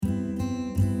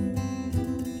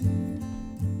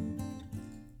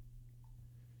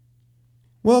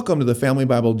Welcome to the Family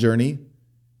Bible Journey.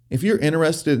 If you're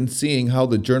interested in seeing how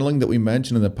the journaling that we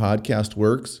mention in the podcast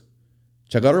works,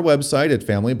 check out our website at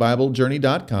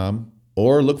familybiblejourney.com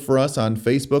or look for us on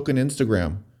Facebook and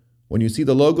Instagram. When you see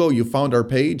the logo, you found our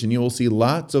page and you will see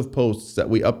lots of posts that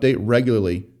we update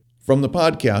regularly from the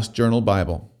podcast Journal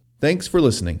Bible. Thanks for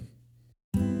listening.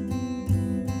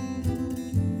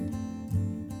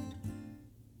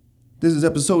 This is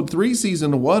episode 3,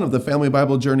 season 1 of the Family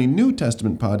Bible Journey New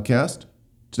Testament podcast.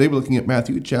 Today we're looking at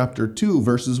Matthew chapter 2,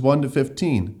 verses 1 to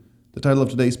 15. The title of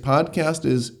today's podcast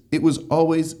is, It Was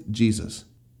Always Jesus.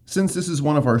 Since this is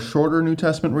one of our shorter New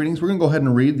Testament readings, we're going to go ahead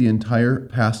and read the entire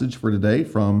passage for today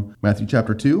from Matthew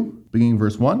chapter 2, beginning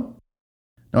verse 1.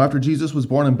 Now after Jesus was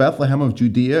born in Bethlehem of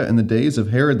Judea in the days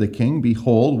of Herod the king,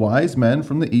 behold, wise men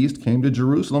from the east came to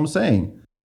Jerusalem, saying,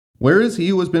 Where is he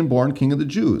who has been born King of the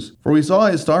Jews? For we saw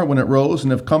his star when it rose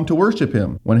and have come to worship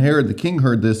him. When Herod the king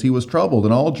heard this, he was troubled,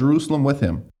 and all Jerusalem with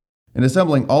him. And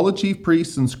assembling all the chief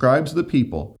priests and scribes of the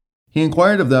people, he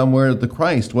inquired of them where the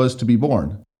Christ was to be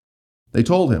born. They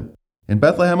told him, In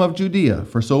Bethlehem of Judea,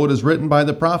 for so it is written by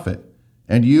the prophet,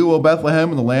 And you, O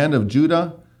Bethlehem, in the land of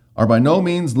Judah, are by no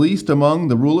means least among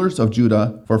the rulers of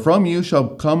Judah, for from you shall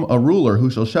come a ruler who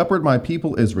shall shepherd my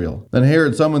people Israel. Then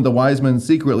Herod summoned the wise men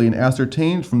secretly and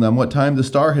ascertained from them what time the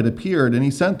star had appeared, and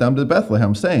he sent them to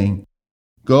Bethlehem, saying,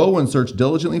 Go and search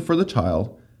diligently for the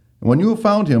child, and when you have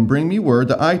found him, bring me word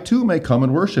that I too may come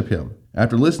and worship him.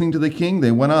 After listening to the king,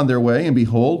 they went on their way, and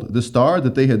behold, the star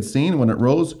that they had seen when it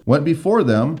rose went before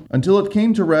them until it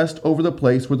came to rest over the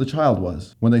place where the child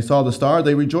was. When they saw the star,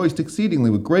 they rejoiced exceedingly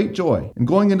with great joy. And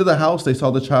going into the house, they saw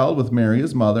the child with Mary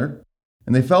his mother,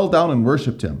 and they fell down and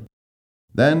worshipped him.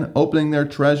 Then, opening their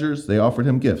treasures, they offered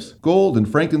him gifts, gold and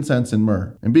frankincense and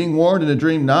myrrh. And being warned in a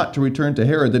dream not to return to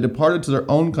Herod, they departed to their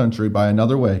own country by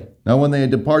another way. Now when they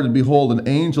had departed, behold, an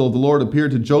angel of the Lord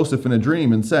appeared to Joseph in a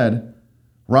dream and said,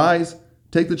 Rise,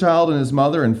 take the child and his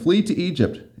mother, and flee to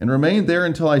Egypt, and remain there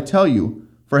until I tell you,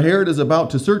 for Herod is about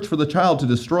to search for the child to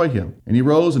destroy him. And he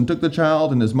rose and took the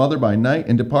child and his mother by night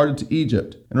and departed to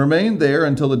Egypt, and remained there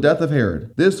until the death of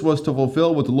Herod. This was to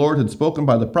fulfill what the Lord had spoken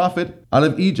by the prophet, Out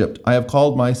of Egypt I have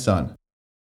called my son.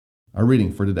 Our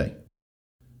reading for today.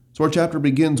 So our chapter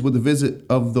begins with the visit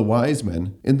of the wise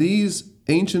men, and these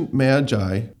ancient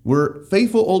magi were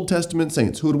faithful Old Testament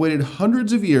saints who had waited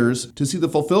hundreds of years to see the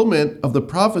fulfillment of the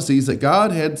prophecies that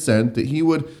God had sent, that he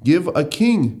would give a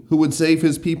king who would save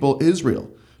his people Israel.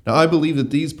 Now, I believe that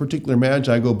these particular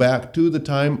magi go back to the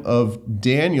time of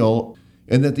Daniel,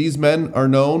 and that these men are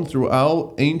known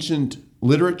throughout ancient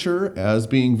literature as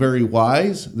being very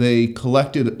wise. They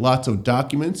collected lots of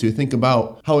documents. You think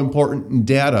about how important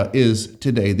data is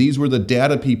today. These were the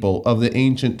data people of the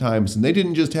ancient times, and they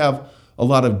didn't just have a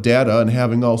lot of data and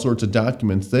having all sorts of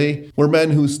documents. They were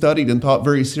men who studied and thought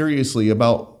very seriously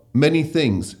about many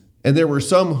things. And there were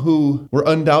some who were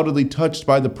undoubtedly touched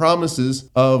by the promises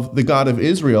of the God of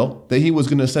Israel, that he was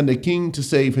going to send a king to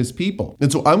save his people.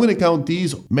 And so I'm going to count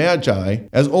these magi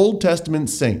as Old Testament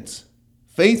saints,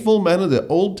 faithful men of the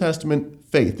Old Testament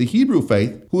faith, the Hebrew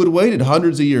faith, who had waited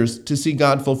hundreds of years to see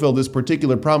God fulfill this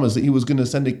particular promise that he was going to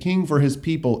send a king for his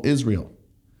people Israel.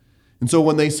 And so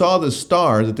when they saw the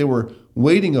star that they were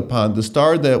waiting upon, the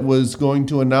star that was going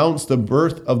to announce the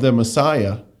birth of the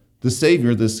Messiah, the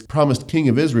Savior, this promised King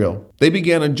of Israel, they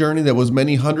began a journey that was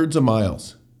many hundreds of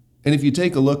miles. And if you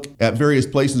take a look at various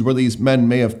places where these men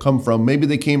may have come from, maybe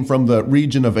they came from the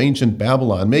region of ancient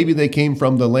Babylon, maybe they came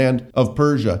from the land of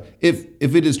Persia. If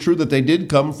it is true that they did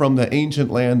come from the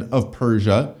ancient land of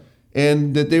Persia,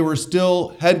 and that they were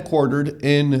still headquartered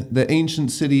in the ancient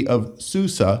city of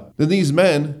Susa, then these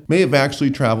men may have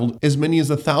actually traveled as many as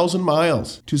 1,000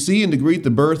 miles to see and to greet the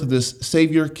birth of this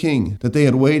Savior King that they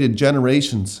had waited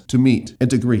generations to meet and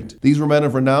to greet. These were men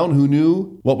of renown who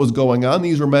knew what was going on.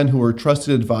 These were men who were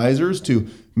trusted advisors to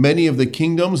many of the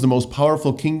kingdoms, the most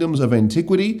powerful kingdoms of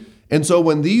antiquity. And so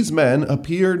when these men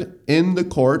appeared in the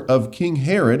court of King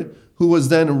Herod, who was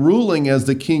then ruling as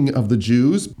the king of the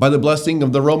Jews by the blessing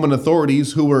of the Roman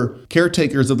authorities who were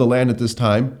caretakers of the land at this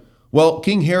time, well,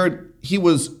 King Herod, he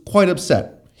was quite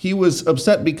upset. He was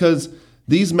upset because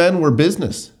these men were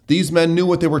business. These men knew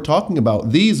what they were talking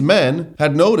about. These men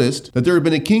had noticed that there had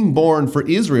been a king born for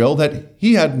Israel that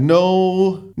he had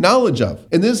no knowledge of.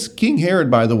 And this King Herod,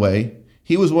 by the way,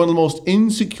 he was one of the most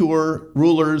insecure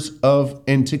rulers of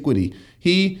antiquity.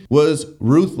 He was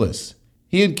ruthless.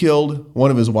 He had killed one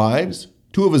of his wives,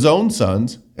 2 of his own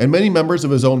sons, and many members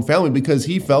of his own family because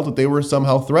he felt that they were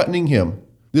somehow threatening him.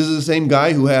 This is the same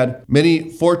guy who had many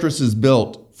fortresses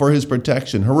built for his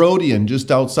protection. Herodian,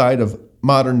 just outside of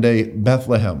modern-day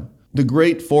Bethlehem. the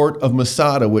great fort of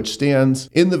Masada, which stands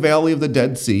in the valley of the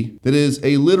Dead Sea, that is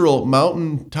a literal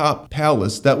mountaintop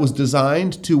palace that was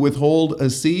designed to withhold a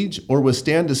siege or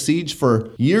withstand a siege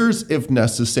for years if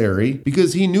necessary,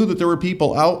 because he knew that there were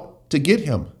people out to get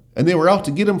him. And they were out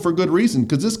to get him for good reason,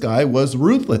 because this guy was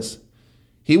ruthless.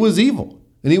 He was evil.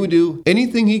 And he would do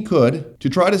anything he could to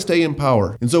try to stay in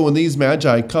power. And so when these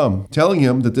magi come, telling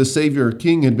him that this Savior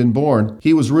King had been born,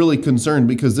 he was really concerned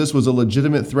because this was a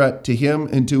legitimate threat to him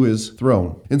and to his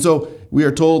throne. And so we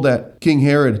are told that King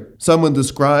Herod summoned the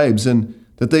scribes and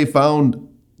that they found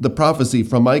the prophecy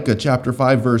from Micah chapter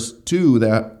 5 verse 2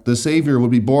 that the Savior would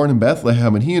be born in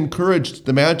Bethlehem, and he encouraged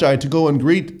the Magi to go and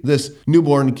greet this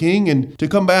newborn king and to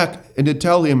come back and to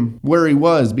tell him where he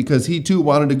was, because he too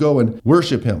wanted to go and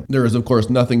worship him. There is of course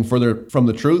nothing further from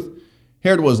the truth.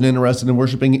 Herod wasn't interested in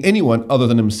worshiping anyone other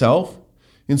than himself.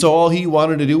 And so all he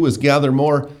wanted to do was gather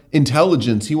more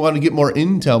intelligence. He wanted to get more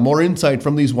intel, more insight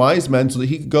from these wise men so that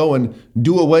he could go and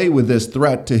do away with this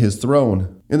threat to his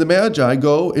throne. And the Magi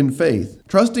go in faith,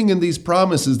 trusting in these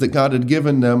promises that God had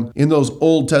given them in those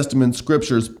Old Testament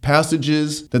scriptures,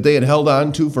 passages that they had held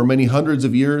on to for many hundreds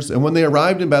of years. And when they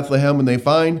arrived in Bethlehem and they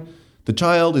find the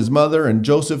child, his mother, and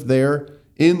Joseph there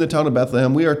in the town of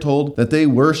Bethlehem, we are told that they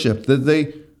worshiped, that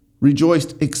they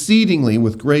rejoiced exceedingly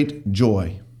with great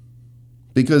joy,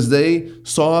 because they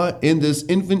saw in this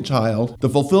infant child the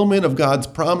fulfillment of God's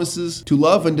promises to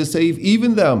love and to save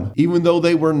even them, even though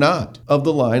they were not of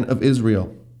the line of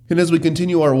Israel. And as we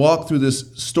continue our walk through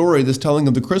this story, this telling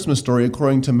of the Christmas story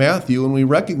according to Matthew, and we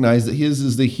recognize that his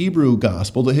is the Hebrew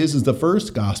gospel, that his is the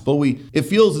first gospel, it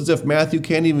feels as if Matthew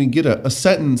can't even get a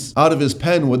sentence out of his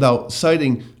pen without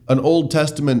citing an Old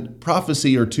Testament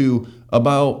prophecy or two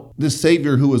about this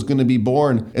Savior who was going to be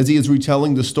born, as he is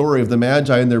retelling the story of the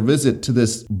Magi and their visit to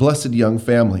this blessed young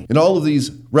family. And all of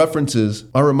these references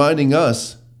are reminding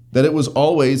us that it was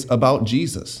always about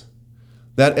Jesus.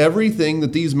 That everything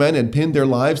that these men had pinned their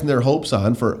lives and their hopes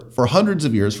on for hundreds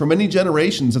of years, for many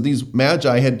generations of these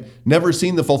Magi had never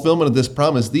seen the fulfillment of this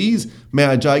promise. These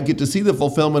Magi get to see the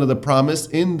fulfillment of the promise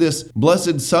in this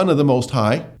blessed Son of the Most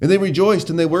High. And they rejoiced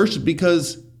and they worshiped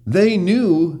because they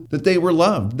knew that they were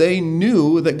loved. They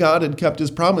knew that God had kept his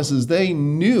promises. They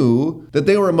knew that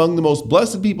they were among the most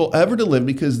blessed people ever to live,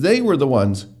 because they were the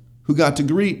ones who got to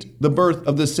greet the birth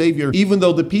of the Savior, even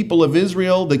though the people of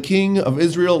Israel, the king of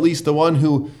Israel, at least the one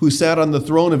who sat on the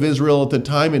throne of Israel at the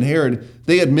time in Herod,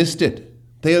 they had missed it.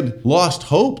 They had lost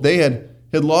hope. They had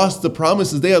lost the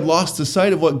promises. They had lost the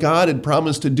sight of what God had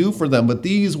promised to do for them. But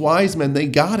these wise men, they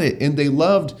got it, and they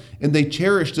loved and they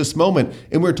cherished this moment.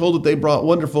 And we're told that they brought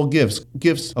wonderful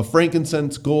gifts of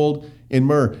frankincense, gold, and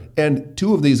myrrh. And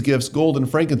two of these gifts, gold and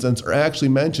frankincense, are actually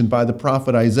mentioned by the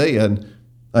prophet Isaiah in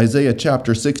Isaiah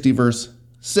chapter 60, verse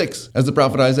 6. As the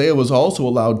prophet Isaiah was also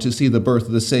allowed to see the birth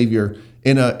of the Savior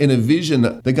in a vision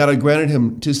that God had granted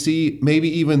him to see maybe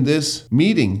even this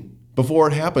meeting before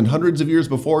it happened, hundreds of years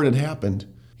before it had happened.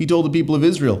 He told the people of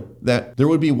Israel that there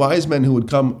would be wise men who would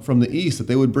come from the east, that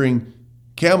they would bring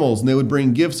camels and they would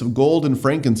bring gifts of gold and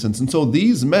frankincense. And so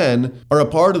these men are a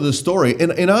part of the story.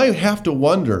 And I have to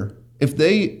wonder if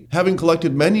they, having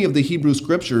collected many of the Hebrew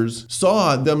scriptures,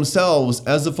 saw themselves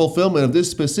as the fulfillment of this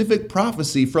specific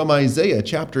prophecy from Isaiah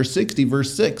chapter 60,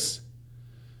 verse 6.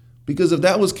 Because if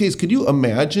that was the case, could you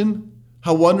imagine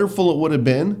how wonderful it would have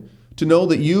been to know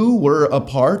that you were a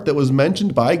part that was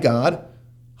mentioned by God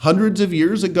hundreds of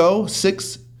years ago,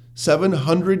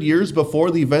 600-700 years before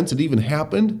the events had even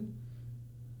happened?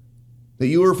 That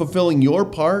you were fulfilling your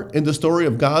part in the story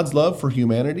of God's love for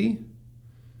humanity?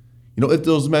 You know, if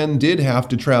those men did have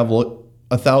to travel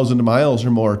 1,000 miles or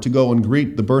more to go and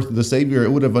greet the birth of the Savior,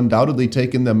 it would have undoubtedly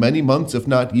taken them many months, if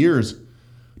not years,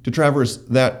 to traverse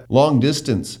that long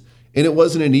distance. And it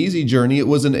wasn't an easy journey. It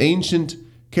was an ancient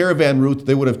caravan route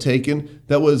they would have taken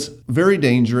that was very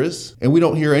dangerous. And we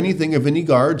don't hear anything of any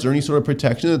guards or any sort of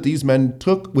protection that these men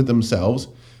took with themselves.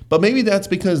 But maybe that's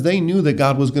because they knew that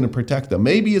God was going to protect them.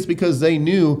 Maybe it's because they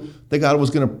knew that God was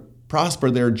going to prosper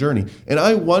their journey. And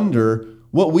I wonder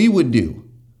what we would do,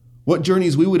 what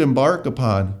journeys we would embark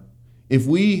upon if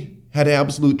we had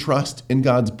absolute trust in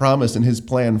God's promise and his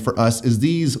plan for us, as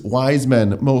these wise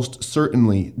men most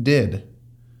certainly did.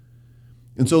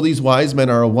 And so these wise men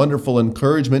are a wonderful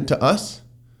encouragement to us.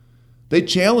 They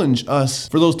challenge us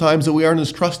for those times that we aren't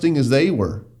as trusting as they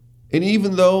were. And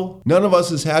even though none of us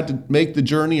has had to make the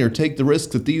journey or take the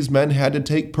risks that these men had to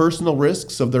take, personal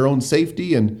risks of their own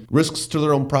safety and risks to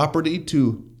their own property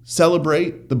to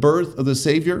celebrate the birth of the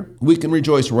Savior, we can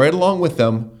rejoice right along with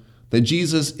them that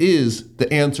Jesus is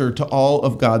the answer to all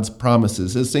of God's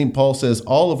promises. As St. Paul says,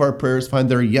 all of our prayers find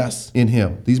their yes in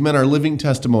him. These men are living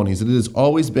testimonies that it has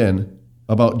always been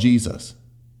about Jesus.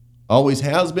 Always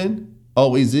has been,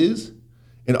 always is,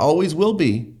 and always will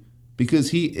be,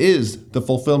 because he is the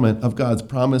fulfillment of God's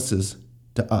promises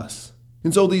to us.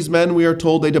 And so these men, we are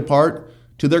told, they depart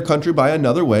to their country by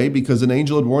another way because an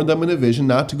angel had warned them in a vision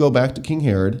not to go back to King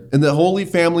Herod. And the Holy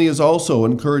Family is also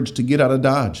encouraged to get out of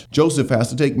Dodge. Joseph has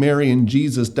to take Mary and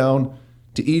Jesus down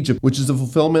to Egypt, which is the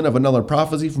fulfillment of another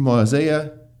prophecy from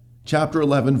Isaiah chapter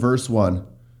 11, verse 1,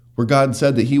 where God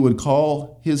said that he would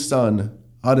call his son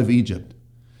out of Egypt.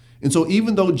 And so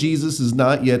even though Jesus is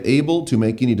not yet able to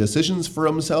make any decisions for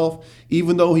himself,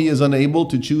 even though he is unable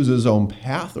to choose his own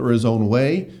path or his own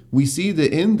way, we see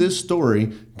that in this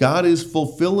story, God is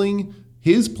fulfilling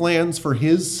his plans for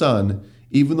his son,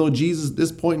 even though Jesus at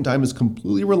this point in time is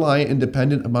completely reliant and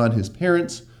dependent upon his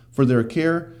parents for their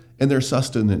care and their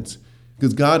sustenance,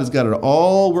 because God has got it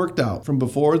all worked out from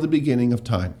before the beginning of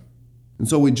time. And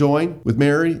so we join with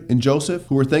Mary and Joseph,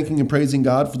 who are thanking and praising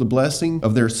God for the blessing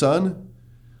of their son.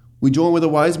 We join with the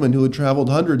wise men who had traveled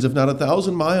hundreds, if not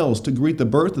 1,000 miles to greet the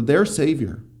birth of their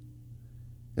Savior.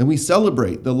 And we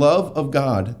celebrate the love of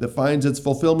God that finds its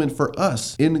fulfillment for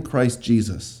us in Christ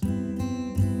Jesus.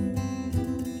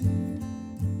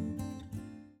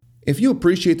 If you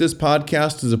appreciate this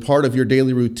podcast as a part of your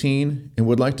daily routine and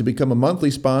would like to become a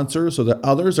monthly sponsor so that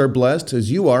others are blessed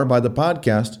as you are by the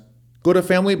podcast, go to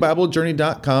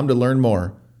FamilyBibleJourney.com to learn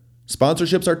more.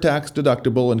 Sponsorships are tax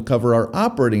deductible and cover our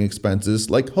operating expenses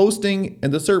like hosting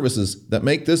and the services that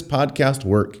make this podcast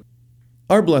work.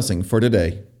 Our blessing for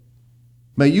today.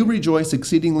 May you rejoice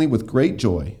exceedingly with great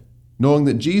joy, knowing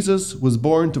that Jesus was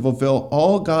born to fulfill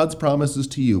all God's promises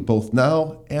to you, both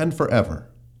now and forever.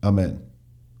 Amen.